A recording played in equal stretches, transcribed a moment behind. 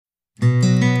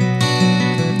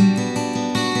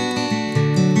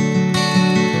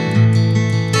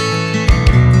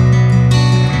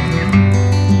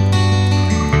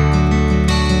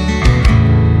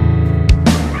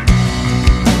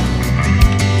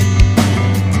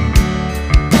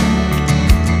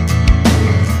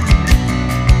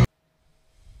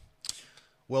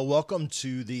Well, welcome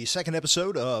to the second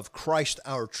episode of Christ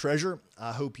Our Treasure.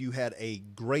 I hope you had a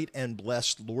great and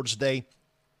blessed Lord's Day.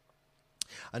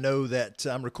 I know that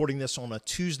I'm recording this on a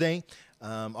Tuesday,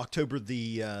 October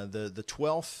the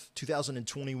 12th,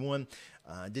 2021.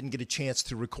 I didn't get a chance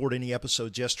to record any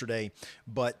episodes yesterday,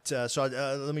 but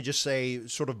let me just say,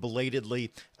 sort of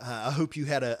belatedly, I hope you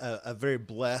had a very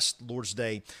blessed Lord's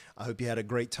Day. I hope you had a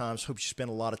great time. I hope you spent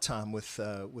a lot of time with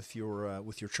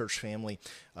your church family,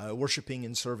 worshiping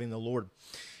and serving the Lord.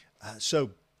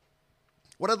 So,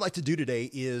 what I'd like to do today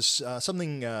is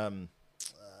something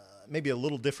maybe a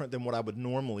little different than what I would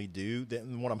normally do,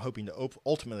 than what I'm hoping to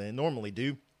ultimately normally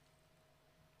do.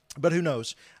 But who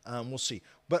knows? We'll see.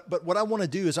 But what I want to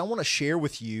do is I want to share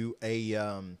with you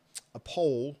a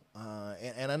poll,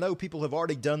 and I know people have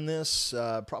already done this.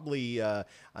 Probably, I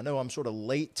know I'm sort of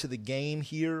late to the game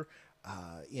here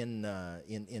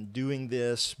in doing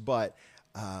this, but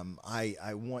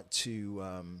I want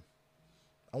to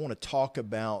talk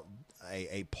about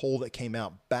a poll that came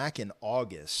out back in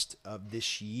August of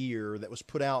this year that was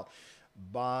put out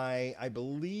by, I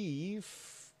believe,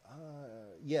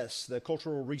 yes, the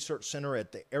Cultural Research Center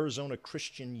at the Arizona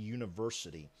Christian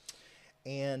University.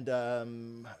 And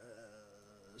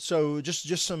so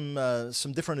just some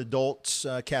different adults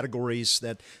categories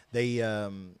that they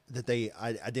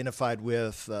identified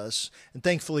with us, and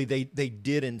thankfully they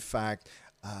did in fact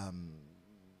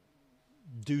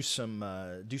do some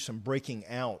breaking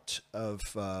out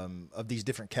of these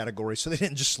different categories, so they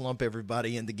didn't just lump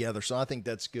everybody in together. So I think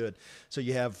that's good. So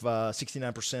you have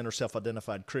 69% are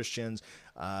self-identified Christians,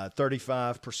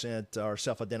 35% are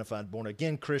self-identified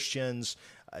born-again Christians,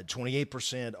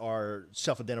 28% are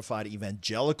self-identified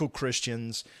evangelical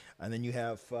Christians, and then you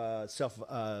have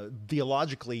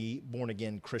theologically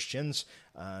born-again Christians,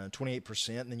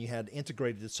 28%, and then you had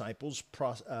integrated disciples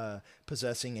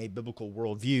possessing a biblical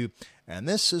worldview, and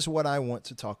this is what I want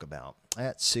to talk about,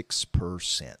 at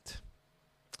 6%.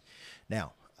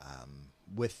 Now,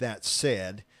 with that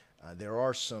said, there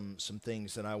are some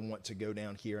things that I want to go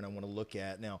down here and I want to look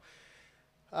at. Now,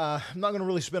 I'm not going to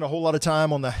really spend a whole lot of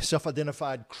time on the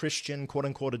self-identified Christian,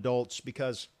 quote-unquote, adults,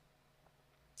 because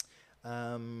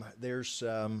there's,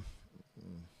 to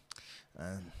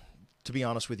be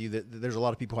honest with you, there's a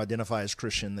lot of people who identify as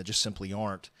Christian that just simply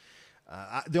aren't.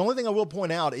 The only thing I will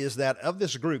point out is that of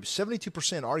this group,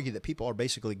 72% argue that people are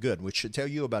basically good, which should tell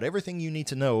you about everything you need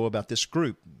to know about this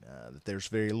group. That there's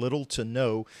very little to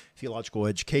no theological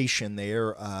education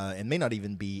there, and may not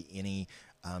even be any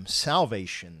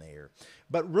salvation there.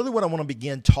 But really what I want to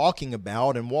begin talking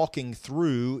about and walking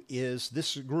through is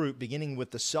this group, beginning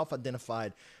with the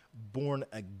self-identified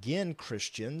born-again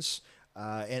Christians,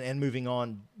 and moving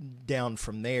on down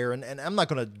from there. And I'm not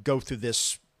going to go through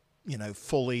this,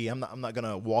 fully. I'm not going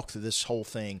to walk through this whole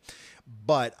thing,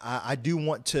 but I do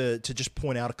want to just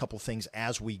point out a couple things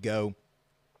as we go.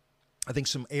 I think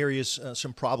some areas,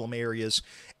 some problem areas,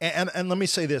 and let me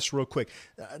say this real quick.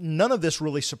 None of this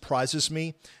really surprises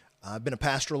me. I've been a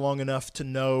pastor long enough to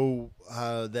know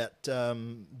that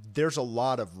there's a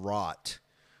lot of rot.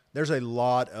 There's a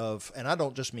lot of, and I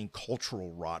don't just mean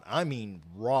cultural rot. I mean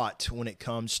rot when it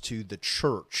comes to the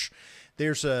church.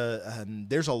 There's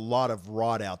a lot of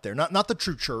rot out there. Not the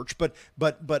true church, but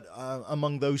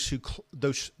among those who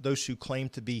claim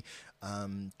to be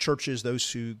churches,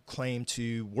 those who claim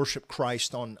to worship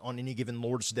Christ on any given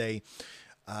Lord's Day.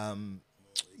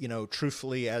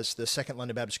 Truthfully, as the Second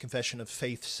London Baptist Confession of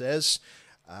Faith says,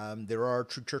 there are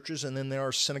true churches, and then there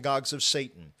are synagogues of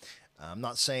Satan. I'm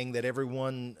not saying that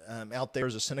everyone out there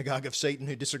is a synagogue of Satan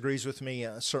who disagrees with me.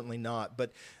 Certainly not.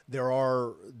 But there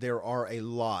are a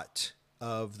lot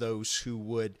of those who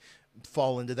would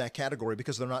fall into that category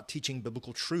because they're not teaching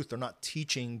biblical truth. They're not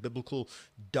teaching biblical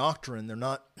doctrine. They're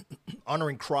not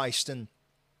honoring Christ in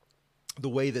the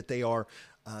way that they're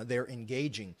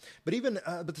engaging. But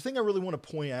the thing I really want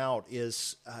to point out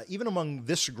is even among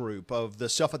this group of the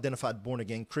self-identified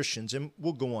born-again Christians, and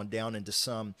we'll go on down into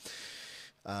some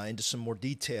more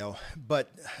detail.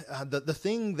 But the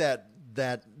thing that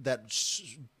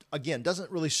again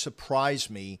doesn't really surprise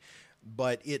me,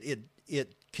 but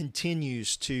it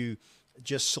continues to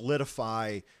just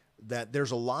solidify that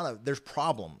there's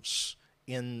problems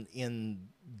in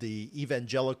the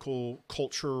evangelical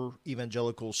culture,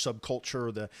 evangelical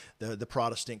subculture, the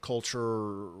Protestant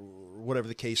culture, whatever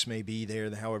the case may be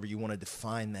there, however you want to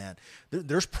define that.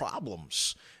 There's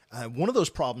problems. One of those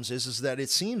problems is that it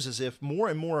seems as if more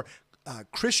and more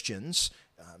Christians,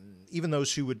 even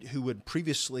those who would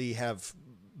previously have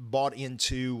bought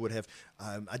into, would have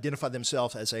identified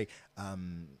themselves as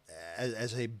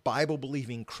a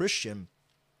Bible-believing Christian,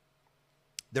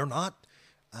 they're not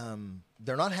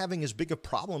they're not having as big of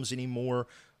problems anymore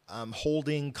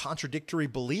holding contradictory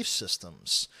belief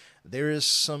systems. There is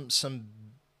some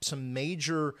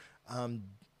major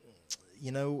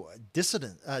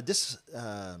dissonance.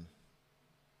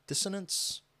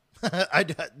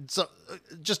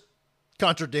 Just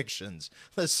contradictions.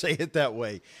 Let's say it that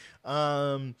way.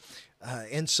 And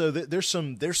so there's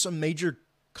some major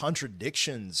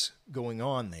contradictions going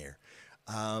on there,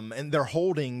 and they're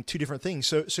holding two different things.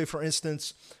 So for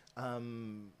instance,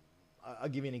 I'll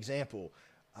give you an example.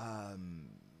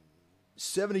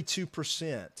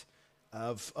 72%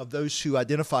 of those who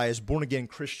identify as born-again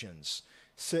Christians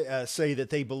say that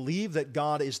they believe that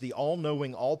God is the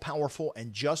all-knowing, all-powerful,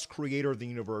 and just creator of the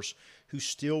universe who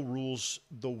still rules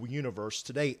the universe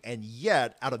today. And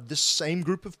yet, out of this same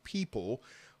group of people,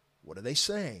 what do they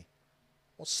say?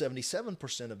 Well,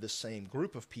 77% of this same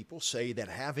group of people say that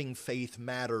having faith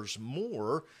matters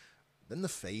more than the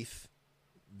faith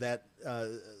that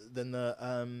the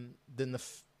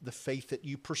faith that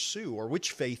you pursue, or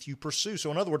which faith you pursue. So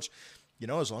in other words,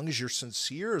 as long as you're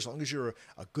sincere, as long as you're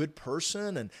a good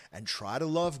person and try to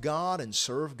love God and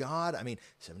serve God,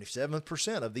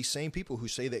 77% of these same people who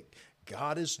say that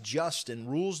God is just and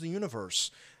rules the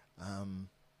universe,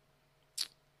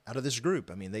 out of this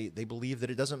group, they believe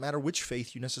that it doesn't matter which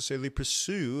faith you necessarily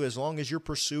pursue, as long as you're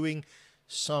pursuing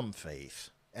some faith,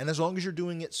 and as long as you're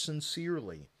doing it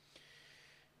sincerely.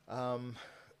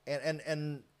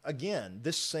 And again,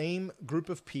 this same group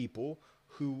of people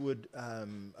who would,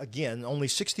 again, only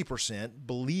 60%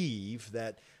 believe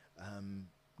that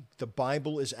the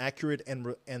Bible is accurate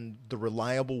and the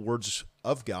reliable words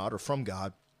of God or from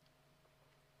God.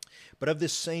 But of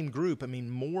this same group,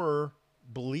 more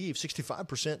believe,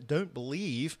 65% don't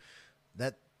believe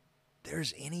that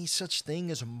there's any such thing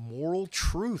as moral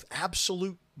truth,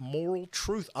 absolute moral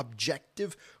truth,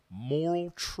 objective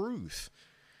moral truth.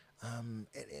 And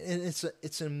it's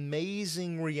an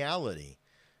amazing reality.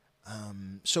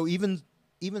 So even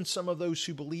some of those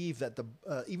who believe that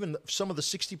even some of the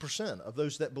 60% of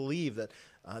those that believe that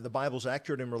the Bible's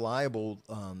accurate and reliable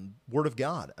Word of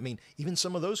God, even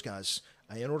some of those guys,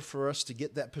 in order for us to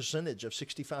get that percentage of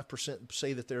 65%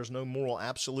 say that there's no moral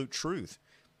absolute truth,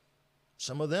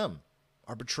 some of them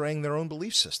are betraying their own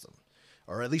belief system,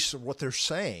 or at least what they're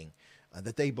saying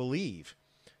that they believe.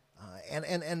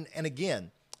 And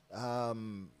again,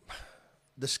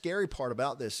 the scary part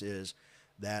about this is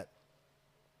that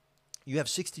you have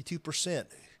 62%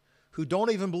 who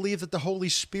don't even believe that the Holy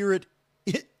Spirit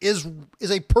is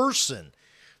a person.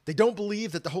 They don't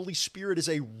believe that the Holy Spirit is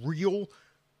a real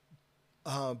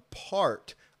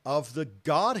part of the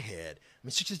Godhead.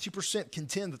 62%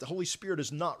 contend that the Holy Spirit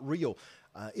is not real,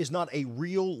 is not a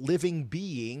real living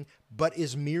being, but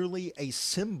is merely a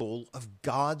symbol of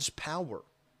God's power.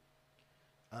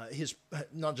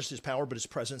 Not just his power, but his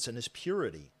presence and his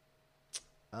purity.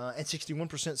 And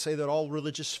 61% say that all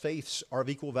religious faiths are of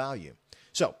equal value.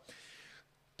 So,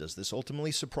 does this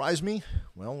ultimately surprise me?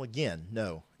 Well, again,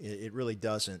 no, it really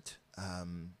doesn't.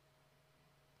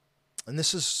 And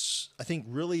this is, I think,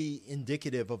 really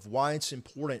indicative of why it's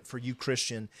important for you,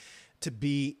 Christian, to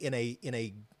be in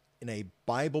a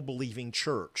Bible-believing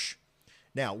church.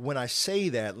 Now, when I say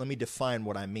that, let me define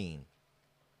what I mean.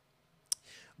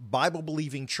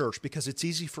 Bible-believing church, because it's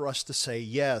easy for us to say,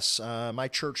 yes, my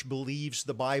church believes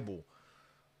the Bible,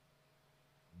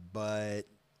 but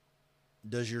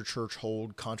does your church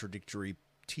hold contradictory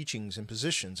teachings and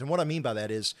positions? And what I mean by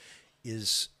that is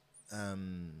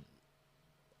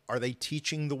are they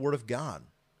teaching the Word of God?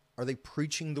 Are they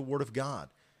preaching the Word of God?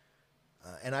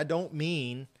 And I don't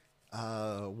mean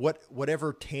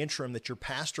whatever tantrum that your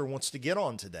pastor wants to get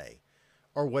on today,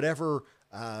 or whatever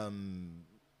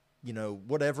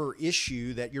whatever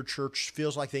issue that your church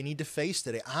feels like they need to face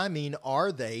today. I mean,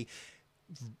 are they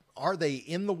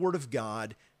in the Word of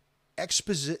God,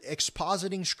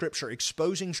 expositing Scripture,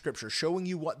 exposing Scripture, showing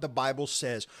you what the Bible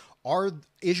says?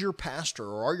 Is your pastor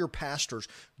or are your pastors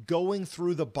going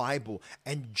through the Bible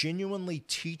and genuinely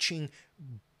teaching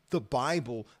the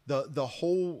Bible, the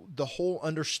whole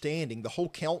understanding, the whole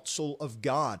counsel of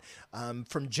God,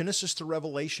 from Genesis to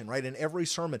Revelation, right? In every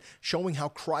sermon, showing how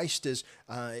Christ is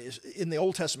in the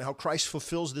Old Testament, how Christ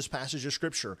fulfills this passage of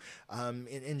Scripture,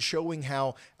 and showing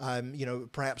how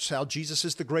perhaps how Jesus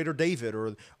is the greater David,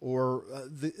 or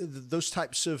those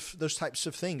types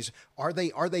of things. Are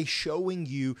they showing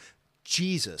you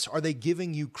Jesus? Are they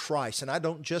giving you Christ? And I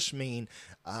don't just mean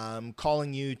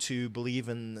calling you to believe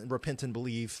and repent and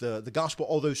believe the gospel,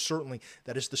 although certainly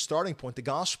that is the starting point. The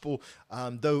gospel,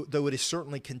 though it is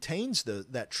certainly contains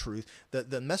that truth,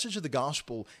 the message of the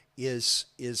gospel is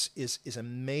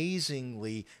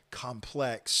amazingly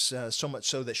complex, so much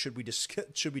so that should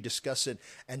we discuss it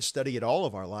and study it all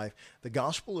of our life, the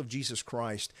gospel of Jesus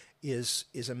Christ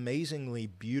is amazingly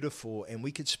beautiful, and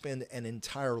we could spend an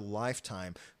entire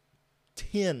lifetime,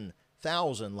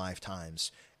 10,000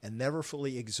 lifetimes, and never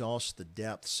fully exhaust the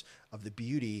depths of the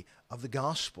beauty of the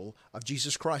gospel of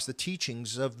Jesus Christ, the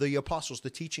teachings of the apostles, the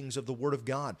teachings of the Word of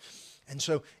God. And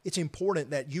so it's important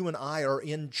that you and I are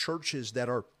in churches that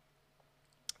are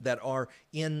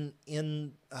in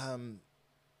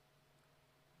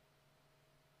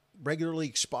regularly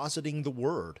expositing the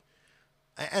Word.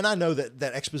 And I know that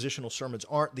expositional sermons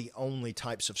aren't the only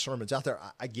types of sermons out there.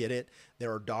 I get it.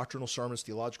 There are doctrinal sermons,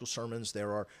 theological sermons.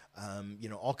 There are,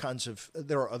 all kinds of,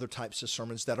 there are other types of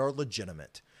sermons that are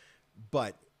legitimate.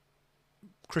 But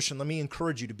Christian, let me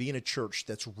encourage you to be in a church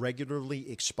that's regularly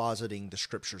expositing the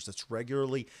Scriptures, that's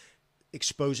regularly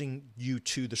exposing you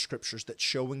to the Scriptures, that's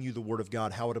showing you the Word of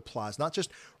God, how it applies, not just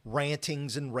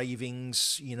rantings and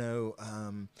ravings,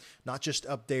 not just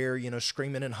up there,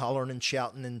 screaming and hollering and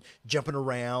shouting and jumping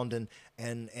around and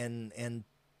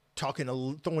talking,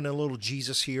 throwing a little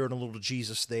Jesus here and a little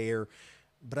Jesus there.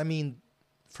 But I mean,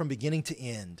 from beginning to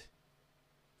end,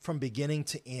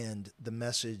 the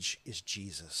message is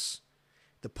Jesus.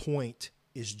 The point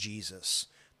is Jesus.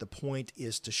 The point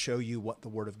is to show you what the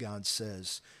Word of God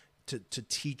says, to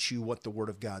teach you what the Word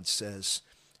of God says,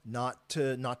 not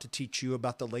to teach you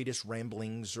about the latest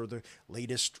ramblings or the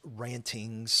latest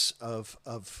rantings of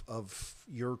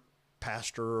your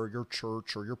pastor or your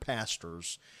church or your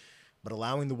pastors, but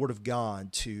allowing the Word of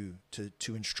God to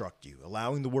instruct you,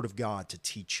 allowing the Word of God to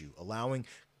teach you, allowing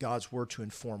God's Word to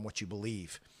inform what you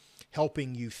believe,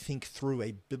 helping you think through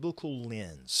a biblical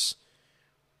lens,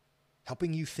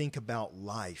 helping you think about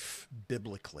life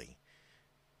biblically,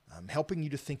 helping you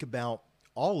to think about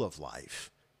all of life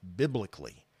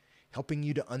biblically, helping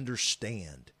you to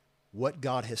understand what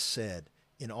God has said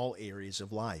in all areas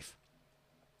of life.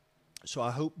 So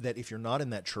I hope that if you're not in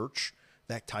that church,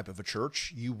 that type of a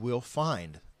church, you will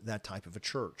find that type of a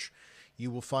church.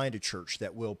 You will find a church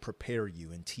that will prepare you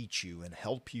and teach you and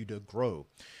help you to grow.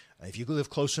 If you live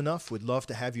close enough, we'd love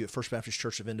to have you at First Baptist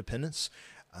Church of Independence.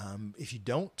 If you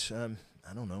don't,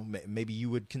 I don't know, maybe you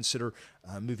would consider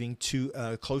moving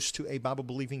to close to a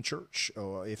Bible-believing church,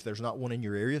 or if there's not one in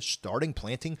your area,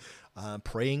 planting,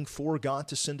 praying for God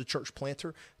to send a church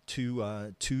planter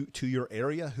to your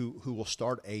area who will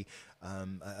start a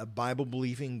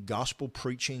Bible-believing,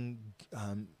 gospel-preaching,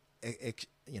 a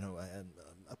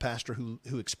pastor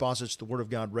who exposits the Word of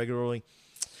God regularly,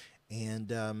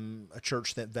 and a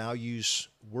church that values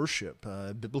worship,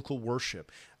 biblical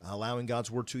worship, allowing God's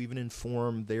Word to even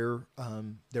inform their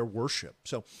worship.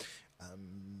 So,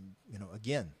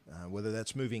 again, whether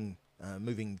that's moving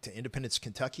to Independence,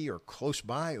 Kentucky, or close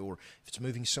by, or if it's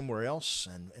moving somewhere else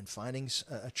and finding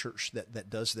a church that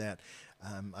does that,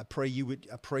 I pray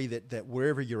that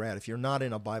wherever you're at, if you're not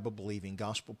in a Bible-believing,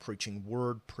 gospel-preaching,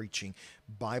 word-preaching,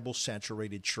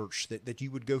 Bible-saturated church, that you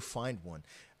would go find one.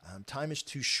 Time is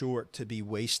too short to be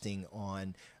wasting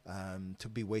on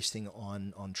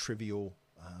trivial,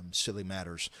 silly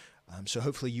matters. So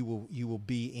hopefully you will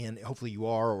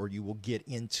get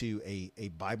into a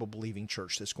Bible believing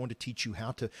church that's going to teach you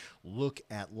how to look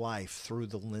at life through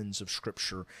the lens of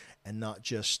Scripture, and not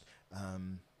just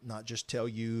tell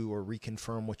you or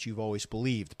reconfirm what you've always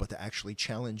believed, but to actually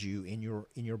challenge you in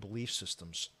your belief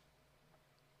systems.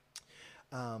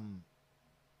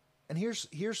 And here's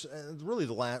really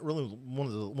one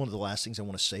of the last things I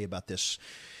want to say about this.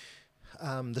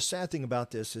 The sad thing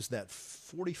about this is that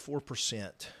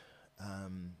 44%,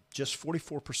 just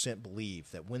 44% believe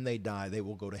that when they die they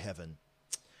will go to heaven,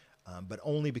 but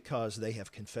only because they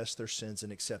have confessed their sins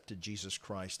and accepted Jesus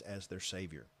Christ as their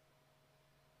Savior.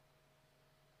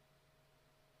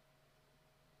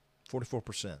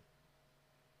 44%.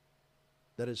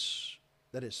 That is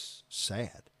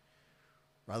sad,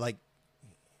 right? Like,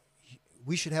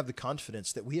 we should have the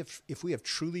confidence that if we have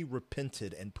truly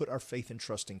repented and put our faith and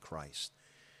trust in Christ,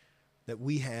 that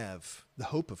we have the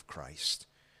hope of Christ.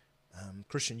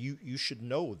 Christian, you should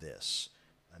know this.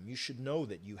 You should know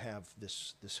that you have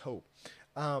this hope.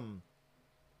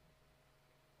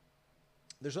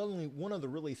 There's only one other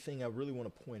thing I really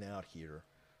want to point out here.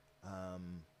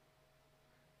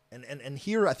 And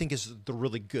here I think is the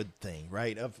really good thing,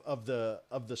 right? Of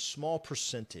the small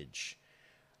percentage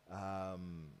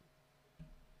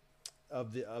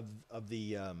of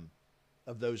the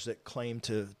of those that claim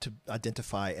to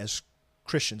identify as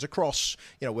Christians across,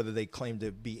 whether they claim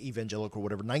to be evangelical or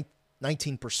whatever,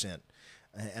 19%.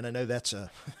 And I know that's a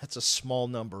that's a small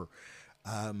number,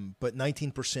 but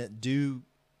 19% do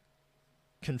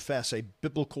confess a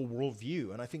biblical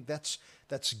worldview, and I think that's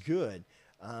good.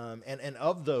 And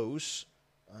of those,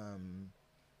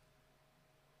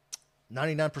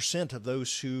 99% of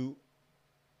those who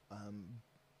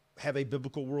have a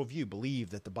biblical worldview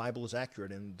believe that the Bible is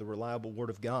accurate and the reliable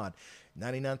Word of God.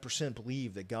 99%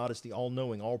 believe that God is the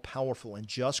all-knowing, all-powerful, and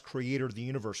just creator of the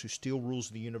universe who still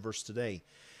rules the universe today.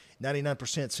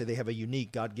 99% say they have a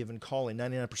unique God-given calling.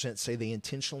 99% say they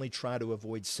intentionally try to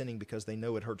avoid sinning because they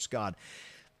know it hurts God.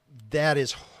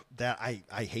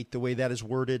 I hate the way that is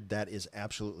worded. That is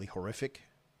absolutely horrific,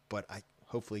 but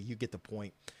hopefully you get the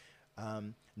point.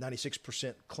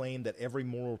 96% claim that every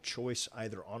moral choice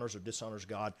either honors or dishonors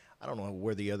God. I don't know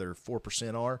where the other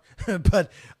 4% are,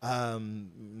 but I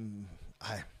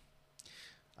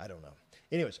don't know.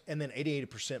 Anyways, and then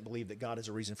 88% believe that God is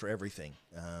a reason for everything.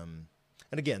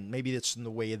 And again, maybe it's in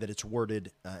the way that it's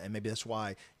worded, and maybe that's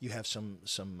why you have some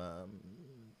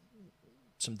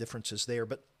differences there.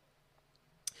 But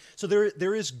so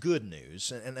there is good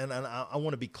news, and I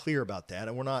want to be clear about that.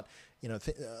 And we're not,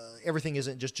 everything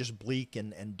isn't just bleak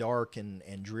and dark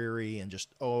and dreary and just,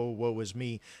 oh, woe is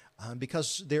me,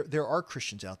 because there are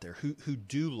Christians out there who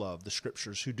do love the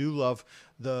Scriptures, who do love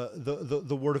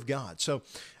the Word of God. So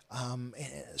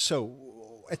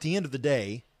at the end of the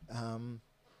day,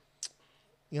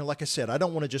 like I said, I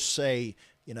don't want to just say,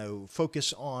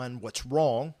 focus on what's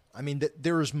wrong. I mean,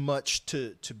 there is much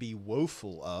to be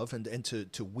woeful of and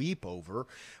to weep over.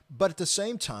 But at the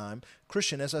same time,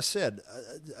 Christian, as I said,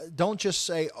 don't just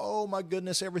say, oh, my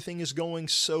goodness, everything is going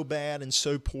so bad and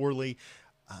so poorly.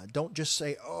 Don't just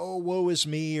say, oh, woe is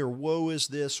me, or woe is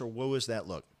this, or woe is that.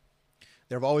 Look,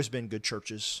 there have always been good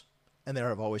churches, and there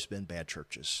have always been bad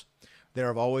churches. There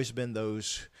have always been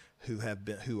those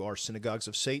who are synagogues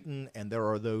of Satan, and there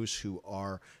are those who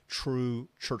are true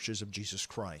churches of Jesus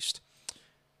Christ.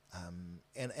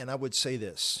 And I would say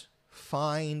this: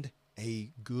 find a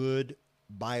good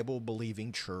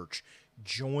Bible-believing church,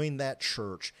 join that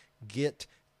church, get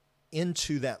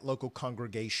into that local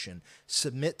congregation,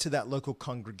 submit to that local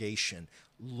congregation,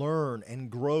 learn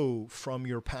and grow from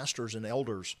your pastors and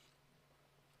elders.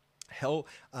 Help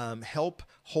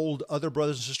hold other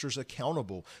brothers and sisters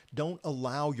accountable. Don't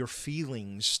allow your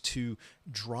feelings to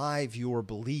drive your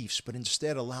beliefs, but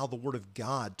instead allow the Word of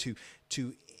God to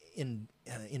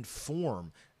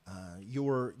inform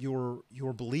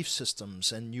your belief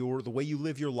systems and the way you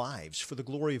live your lives for the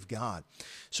glory of God.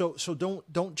 So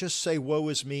don't just say, woe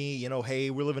is me. Hey,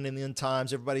 we're living in the end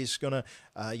times. Everybody's gonna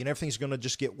everything's gonna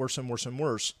just get worse and worse and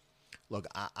worse. Look,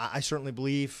 I certainly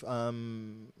believe,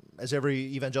 as every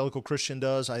evangelical Christian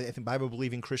does, I think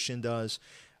Bible-believing Christian does,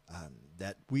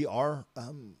 that we are,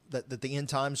 that the end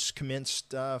times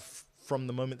commenced from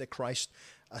the moment that Christ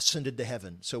ascended to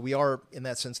heaven. So we are, in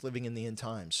that sense, living in the end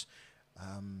times.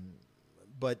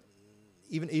 But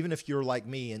even if you're like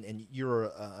me and you're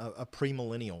a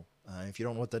premillennial, if you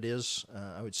don't know what that is,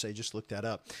 I would say just look that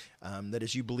up. That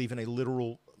is, you believe in a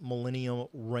literal millennial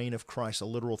reign of Christ, a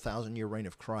literal 1,000-year reign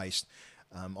of Christ.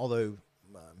 Although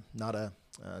not a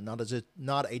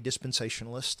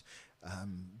dispensationalist,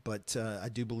 but I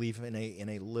do believe in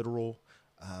a literal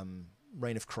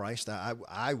reign of Christ.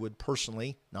 I would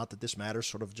personally, not that this matters,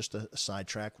 sort of just a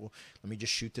sidetrack. Well, let me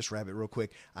just shoot this rabbit real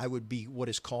quick. I would be what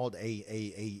is called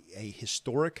a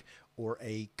historic or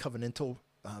a covenantal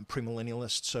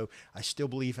premillennialist. So I still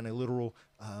believe in a literal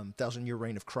 1,000-year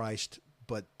reign of Christ,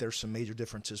 but there's some major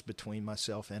differences between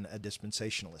myself and a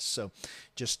dispensationalist. So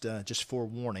just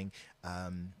forewarning,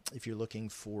 if you're looking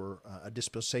for a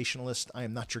dispensationalist, I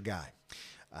am not your guy.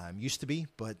 Used to be,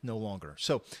 but no longer.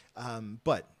 So,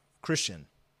 but Christian,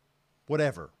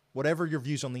 whatever your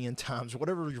views on the end times,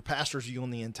 whatever your pastor's view on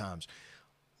the end times,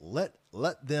 let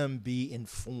them be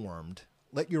informed.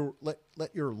 Let your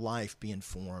life be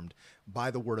informed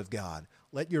by the Word of God.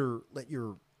 Let your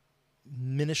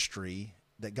ministry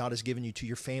that God has given you to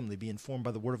your family be informed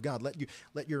by the Word of God. Let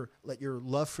your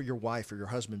love for your wife or your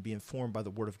husband be informed by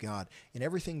the Word of God. In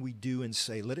everything we do and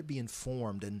say, let it be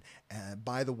informed and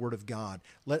by the Word of God.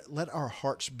 Let our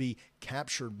hearts be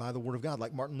captured by the Word of God,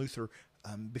 like Martin Luther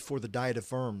before the Diet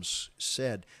of Worms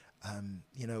said. And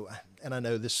I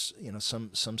know this.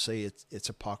 Some say it's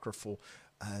apocryphal.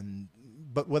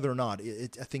 But whether or not,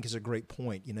 I think is a great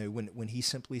point, when he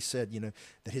simply said,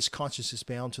 that his conscience is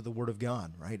bound to the Word of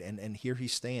God, right? And here he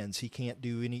stands. He can't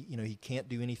do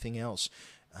anything else.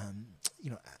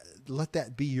 let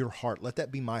that be your heart. Let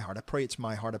that be my heart. I pray it's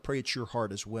my heart. I pray it's your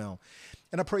heart as well.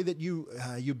 And I pray that you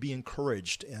be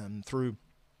encouraged through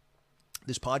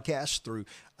this podcast, through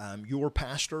your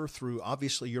pastor, through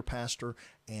obviously your pastor,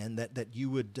 and that you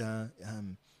would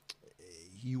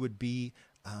be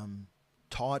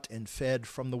taught and fed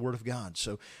from the Word of God.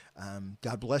 So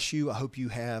God bless you. I hope you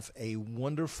have a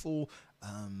wonderful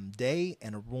day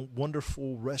and a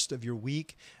wonderful rest of your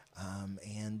week.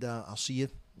 And I'll see you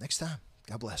next time.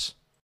 God bless.